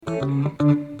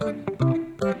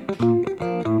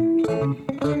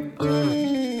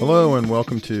Hello and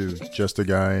welcome to Just a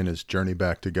Guy and His Journey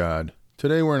Back to God.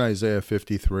 Today we're in Isaiah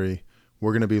 53.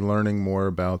 We're going to be learning more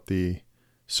about the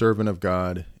servant of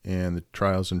God and the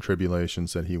trials and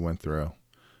tribulations that he went through.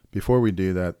 Before we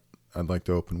do that, I'd like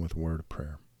to open with a word of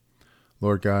prayer.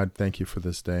 Lord God, thank you for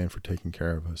this day and for taking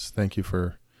care of us. Thank you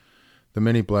for the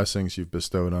many blessings you've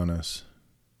bestowed on us.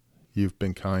 You've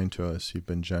been kind to us. You've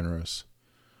been generous.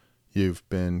 You've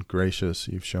been gracious.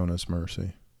 You've shown us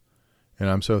mercy. And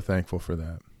I'm so thankful for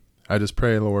that. I just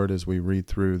pray, Lord, as we read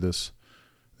through this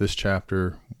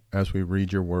chapter, as we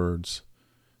read your words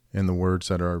and the words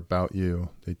that are about you,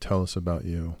 they tell us about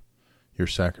you, your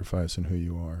sacrifice and who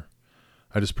you are.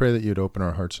 I just pray that you'd open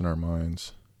our hearts and our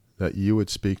minds, that you would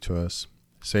speak to us,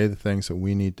 say the things that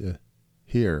we need to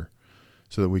hear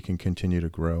so that we can continue to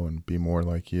grow and be more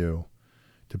like you,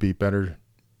 to be better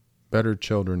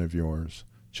children of yours,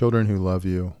 children who love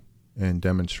you and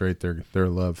demonstrate their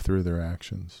love through their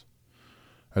actions.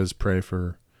 I just pray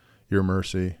for your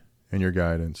mercy and your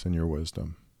guidance and your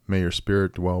wisdom. May your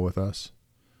spirit dwell with us,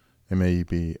 and may you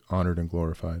be honored and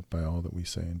glorified by all that we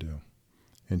say and do.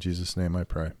 In Jesus' name I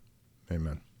pray.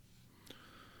 Amen.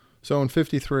 So in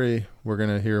 53, we're going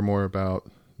to hear more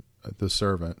about the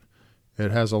servant.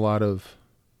 It has a lot of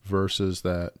verses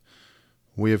that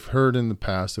we have heard in the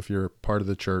past. If you're part of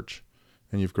the church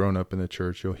and you've grown up in the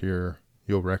church,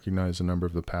 you'll recognize a number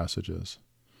of the passages.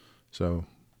 So,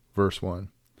 verse 1.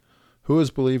 Who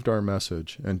has believed our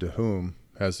message, and to whom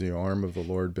has the arm of the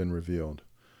Lord been revealed?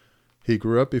 He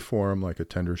grew up before him like a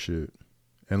tender shoot,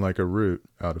 and like a root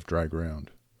out of dry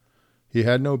ground. He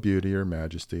had no beauty or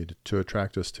majesty to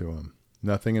attract us to him,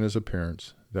 nothing in his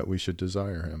appearance that we should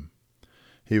desire him.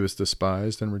 He was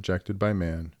despised and rejected by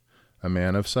man, a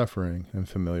man of suffering and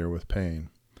familiar with pain.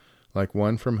 Like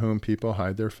one from whom people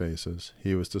hide their faces,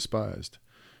 he was despised,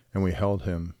 and we held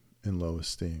him in low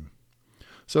esteem.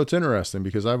 So it's interesting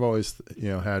because I've always,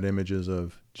 had images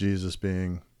of Jesus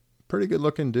being a pretty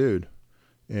good-looking dude,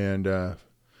 and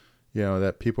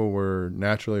that people were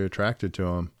naturally attracted to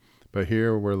him. But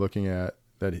here we're looking at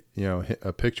that,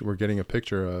 a picture. We're getting a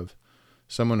picture of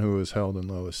someone who was held in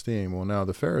low esteem. Well, now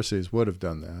the Pharisees would have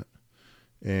done that,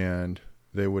 and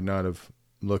they would not have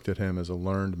looked at him as a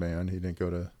learned man. He didn't go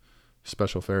to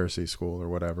special Pharisee school or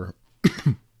whatever.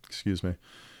 Excuse me.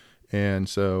 And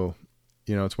so,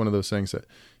 it's one of those things that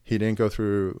he didn't go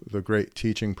through the great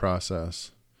teaching process,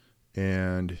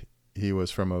 and he was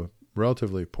from a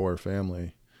relatively poor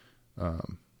family.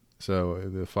 So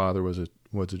the father was a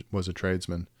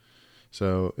tradesman.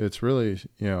 So it's really,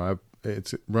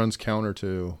 it runs counter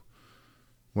to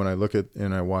when I look at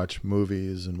and I watch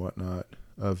movies and whatnot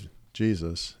of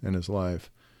Jesus and his life.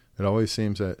 It always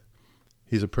seems that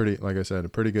he's a pretty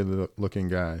good looking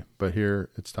guy. But here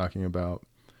it's talking about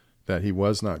that he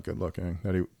was not good looking,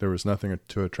 that there was nothing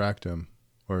to attract him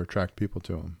or attract people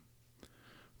to him.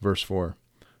 Verse 4,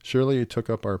 surely he took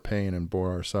up our pain and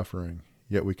bore our suffering,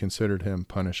 yet we considered him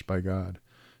punished by God,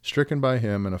 stricken by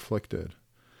him and afflicted.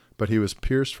 But he was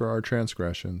pierced for our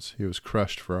transgressions, he was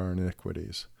crushed for our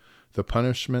iniquities. The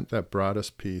punishment that brought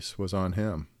us peace was on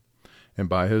him, and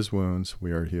by his wounds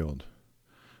we are healed.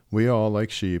 We all, like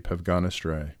sheep, have gone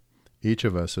astray. Each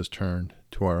of us has turned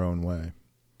to our own way,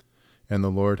 and the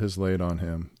Lord has laid on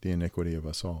him the iniquity of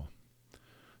us all.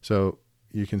 So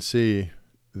you can see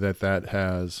that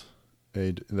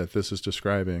this is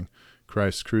describing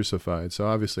Christ crucified. So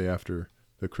obviously after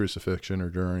the crucifixion or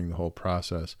during the whole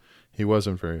process, he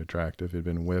wasn't very attractive. He'd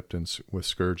been whipped with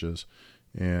scourges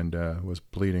and was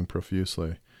bleeding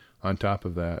profusely. On top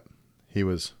of that, he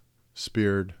was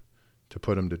speared to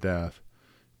put him to death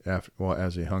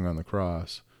as he hung on the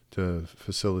cross to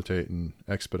facilitate and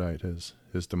expedite his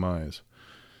demise.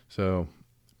 So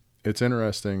it's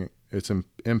interesting, it's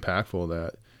impactful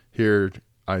that here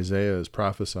Isaiah is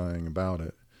prophesying about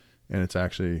it, and it's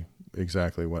actually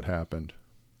exactly what happened.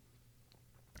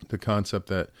 The concept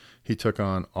that he took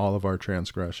on all of our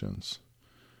transgressions,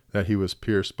 that he was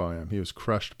pierced by them, he was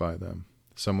crushed by them.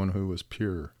 Someone who was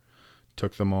pure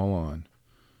took them all on,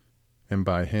 and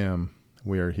by him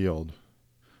we are healed.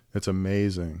 It's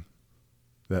amazing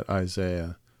that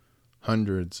Isaiah,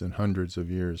 hundreds and hundreds of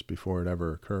years before it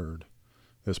ever occurred,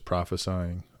 is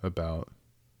prophesying about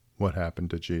what happened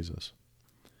to Jesus.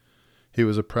 He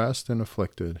was oppressed and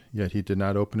afflicted, yet he did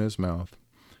not open his mouth.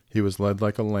 He was led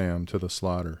like a lamb to the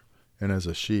slaughter, and as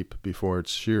a sheep before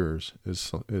its shearers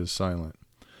is silent.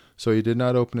 So he did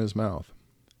not open his mouth.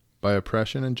 By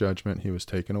oppression and judgment he was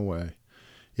taken away.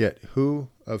 Yet who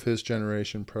of his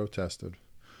generation protested?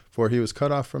 For he was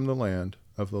cut off from the land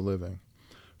of the living.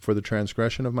 For the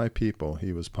transgression of my people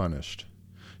he was punished.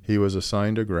 He was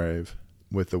assigned a grave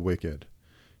with the wicked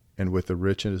and with the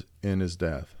rich in his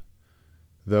death,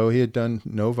 though he had done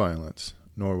no violence,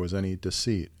 nor was any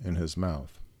deceit in his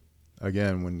mouth.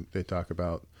 Again, when they talk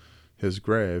about his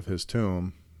grave, his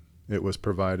tomb, it was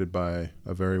provided by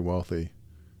a very wealthy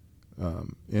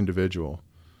individual.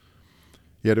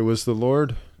 Yet it was the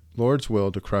Lord's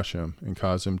will to crush him and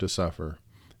cause him to suffer.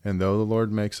 And though the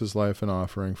Lord makes his life an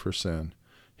offering for sin,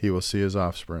 he will see his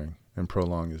offspring and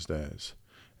prolong his days.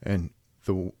 And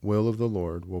the will of the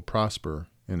Lord will prosper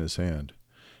in his hand.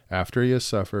 After he has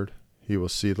suffered, he will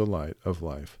see the light of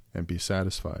life and be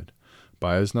satisfied.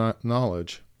 By his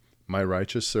knowledge, my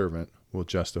righteous servant will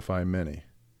justify many,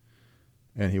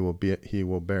 and he will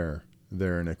bear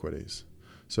their iniquities.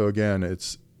 So again,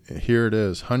 here it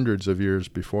is, hundreds of years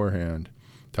beforehand,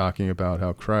 talking about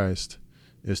how Christ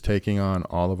is taking on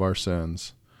all of our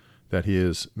sins, that he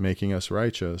is making us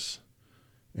righteous,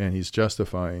 and he's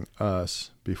justifying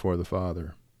us before the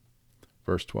Father.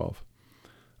 Verse 12.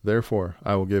 Therefore,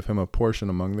 I will give him a portion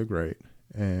among the great,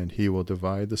 and he will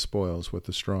divide the spoils with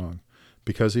the strong,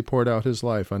 because he poured out his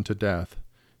life unto death,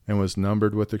 and was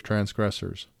numbered with the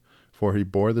transgressors. For he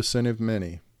bore the sin of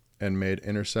many, and made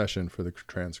intercession for the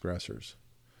transgressors.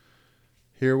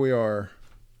 Here we are,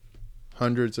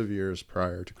 hundreds of years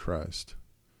prior to Christ,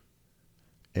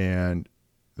 and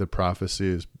the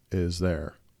prophecy is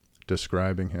there,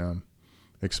 describing him,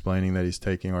 explaining that he's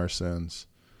taking our sins.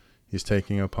 He's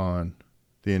taking upon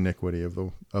the iniquity of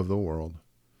the world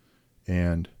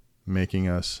and making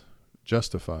us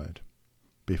justified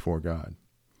before God.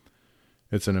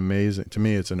 It's an amazing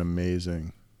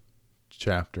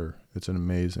chapter. It's an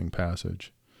amazing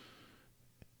passage.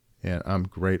 And I'm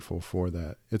grateful for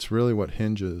that. It's really what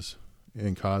hinges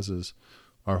and causes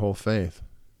our whole faith,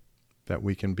 that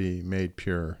we can be made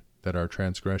pure, that our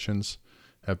transgressions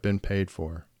have been paid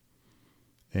for,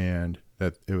 and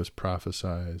that it was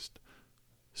prophesied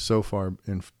so far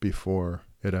before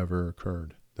it ever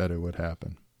occurred that it would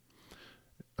happen.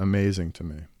 Amazing to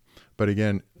me. But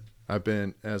again,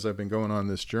 as I've been going on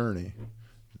this journey,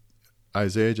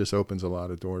 Isaiah just opens a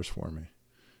lot of doors for me.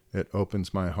 It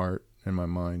opens my heart and my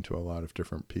mind to a lot of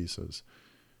different pieces.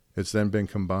 It's then been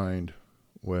combined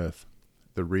with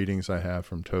the readings I have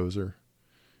from Tozer,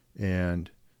 and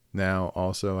now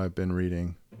also I've been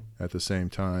reading at the same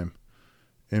time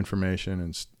information,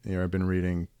 and I've been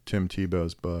reading Tim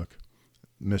Tebow's book,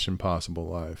 Mission Possible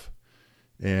Life,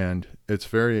 and it's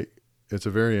a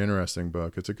very interesting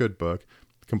book. It's a good book,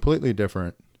 completely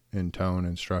different in tone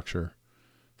and structure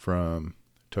from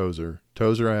Tozer.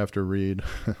 Tozer I have to read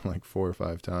like 4 or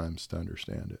 5 times to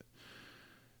understand it.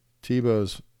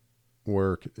 Tebow's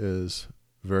work is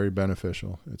very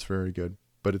beneficial. It's very good,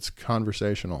 but it's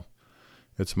conversational.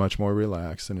 It's much more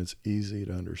relaxed, and it's easy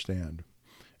to understand.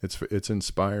 It's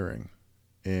inspiring,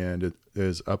 and it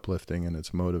is uplifting, and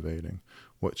it's motivating,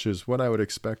 which is what I would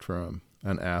expect from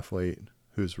an athlete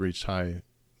who's reached high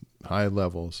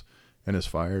levels and is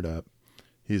fired up.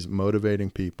 He's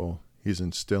motivating people. He's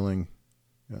instilling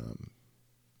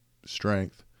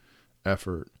strength,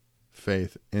 effort,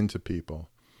 faith into people,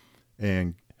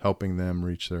 and helping them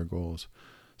reach their goals.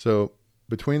 So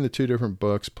between the 2 different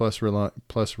books, plus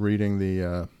reading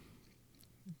the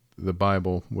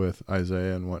Bible with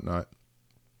Isaiah and whatnot,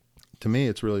 to me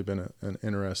it's really been an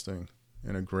interesting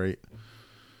and a great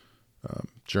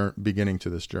beginning to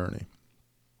this journey.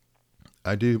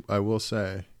 I will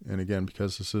say, and again,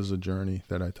 because this is a journey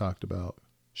that I talked about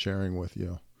sharing with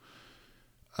you,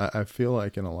 I feel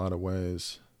like in a lot of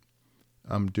ways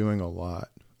I'm doing a lot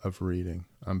of reading.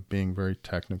 I'm being very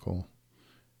technical,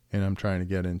 and I'm trying to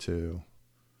get into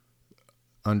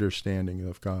understanding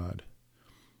of God.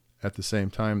 At the same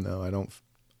time, though,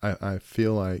 I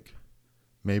feel like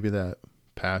maybe that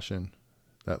passion,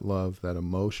 that love, that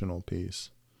emotional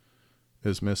piece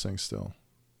is missing still.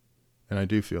 And I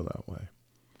do feel that way.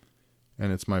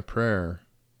 And it's my prayer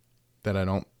that I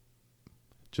don't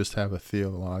just have a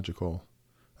theoretical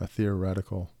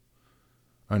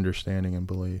understanding and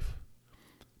belief,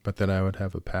 but that I would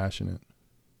have a passionate,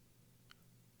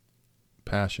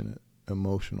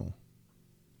 emotional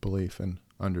belief and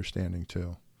understanding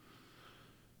too.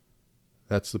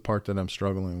 That's the part that I'm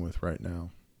struggling with right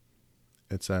now.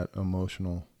 It's that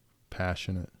emotional,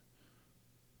 passionate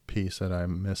piece that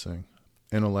I'm missing.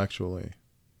 Intellectually,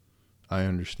 I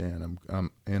understand.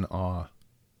 I'm in awe.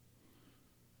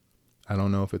 I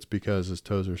don't know if it's because, as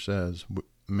Tozer says,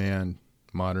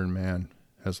 modern man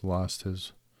has lost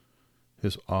his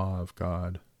awe of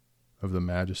God, of the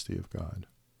majesty of God.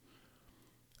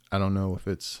 I don't know if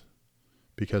it's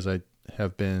because I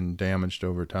have been damaged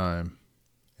over time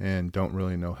and don't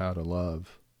really know how to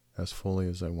love as fully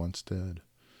as I once did.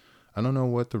 I don't know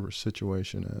what the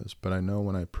situation is, but I know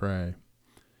when I pray,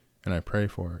 and I pray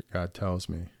for it, God tells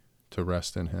me to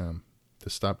rest in him, to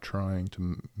stop trying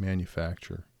to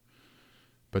manufacture,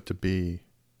 but to be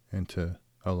and to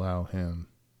allow him.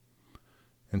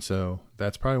 And so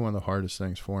that's probably one of the hardest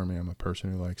things for me. I'm a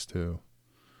person who likes to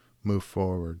move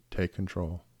forward, take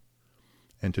control,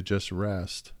 and to just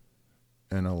rest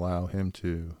and allow him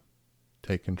to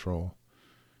take control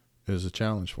is a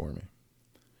challenge for me.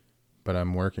 But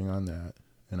I'm working on that,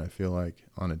 and I feel like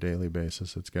on a daily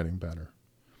basis it's getting better.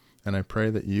 And I pray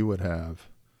that you would have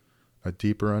a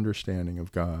deeper understanding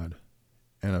of God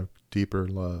and a deeper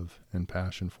love and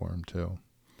passion for him too.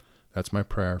 That's my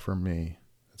prayer for me.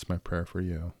 That's my prayer for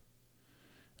you.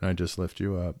 And I just lift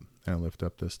you up, and I lift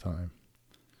up this time.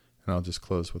 And I'll just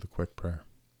close with a quick prayer.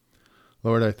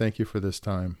 Lord, I thank you for this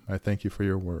time. I thank you for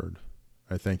your word.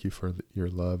 I thank you for your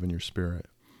love and your spirit.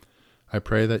 I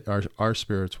pray that our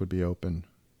spirits would be open,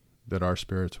 that our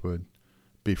spirits would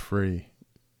be free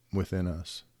within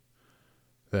us,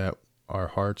 that our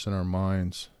hearts and our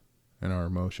minds and our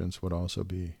emotions would also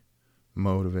be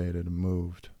motivated and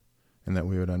moved, and that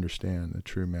we would understand the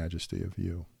true majesty of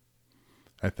you.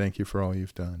 I thank you for all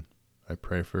you've done. I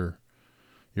pray for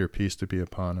your peace to be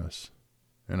upon us,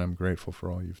 and I'm grateful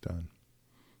for all you've done.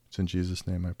 It's in Jesus'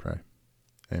 name I pray.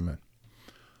 Amen.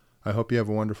 I hope you have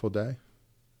a wonderful day,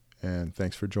 and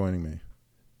thanks for joining me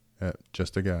at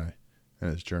Just a Guy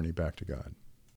and his journey back to God.